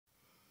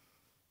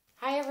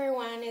Hi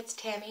everyone, it's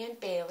Tammy and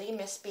Bailey,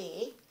 Miss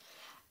B.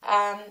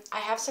 I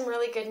have some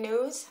really good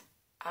news.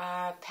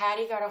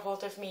 Patty got a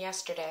hold of me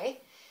yesterday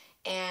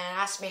and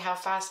asked me how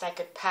fast I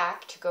could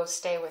pack to go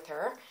stay with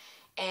her.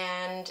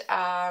 And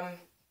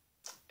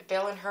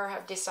Bill and her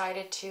have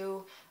decided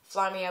to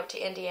fly me out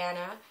to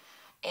Indiana.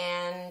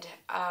 And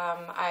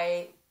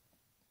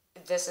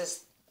this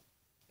is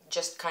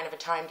just kind of a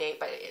time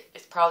date, but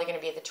it's probably going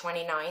to be the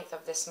 29th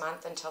of this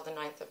month until the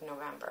 9th of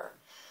November.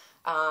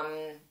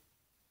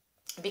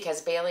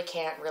 Because Bailey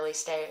can't really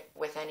stay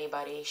with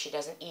anybody. She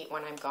doesn't eat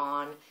when I'm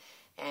gone,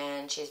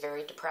 and she's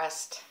very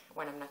depressed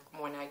when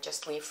I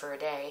just leave for a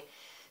day.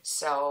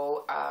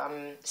 So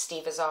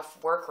Steve is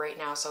off work right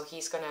now, so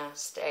he's gonna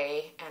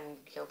stay and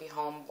he'll be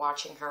home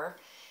watching her.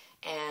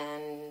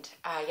 And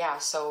yeah,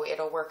 so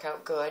it'll work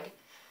out good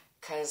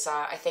because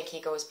I think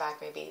he goes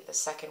back maybe the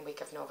second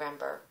week of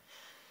November.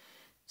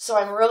 So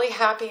I'm really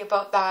happy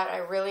about that. I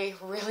really,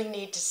 really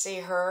need to see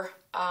her,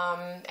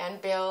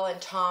 and Bill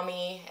and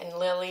Tommy and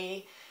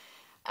Lily.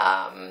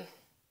 And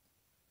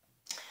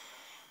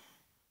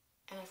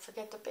I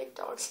forget the big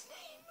dog's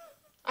name.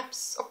 I'm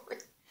sorry.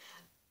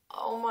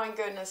 Oh my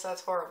goodness,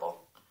 that's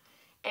horrible.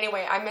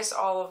 Anyway, I miss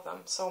all of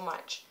them so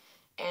much.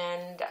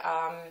 And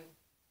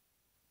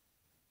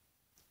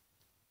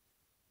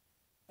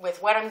with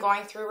what I'm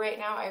going through right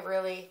now, I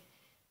really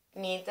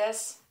need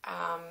this.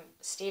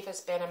 Steve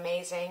has been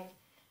amazing.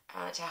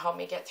 To help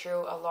me get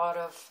through a lot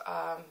of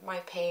my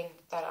pain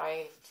that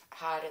I've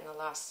had in the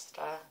last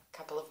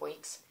couple of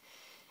weeks.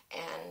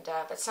 And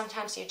but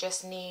sometimes you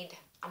just need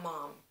a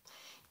mom.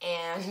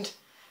 And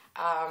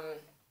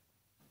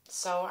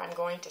so I'm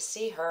going to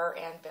see her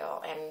and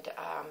Bill. And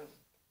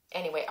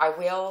anyway, I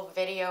will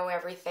video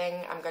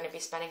everything. I'm going to be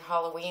spending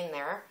Halloween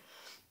there.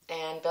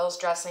 And Bill's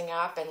dressing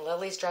up and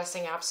Lily's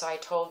dressing up. So I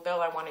told Bill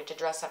I wanted to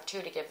dress up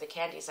too to give the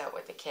candies out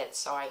with the kids.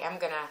 So I am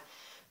going to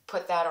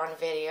put that on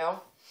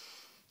video.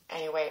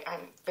 Anyway,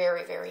 I'm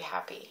very, very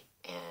happy,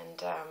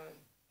 and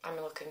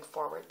I'm looking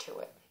forward to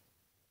it.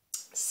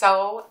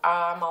 So,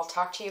 I'll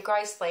talk to you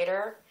guys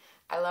later.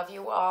 I love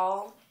you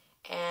all,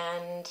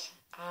 and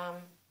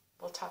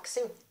we'll talk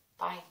soon.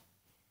 Bye.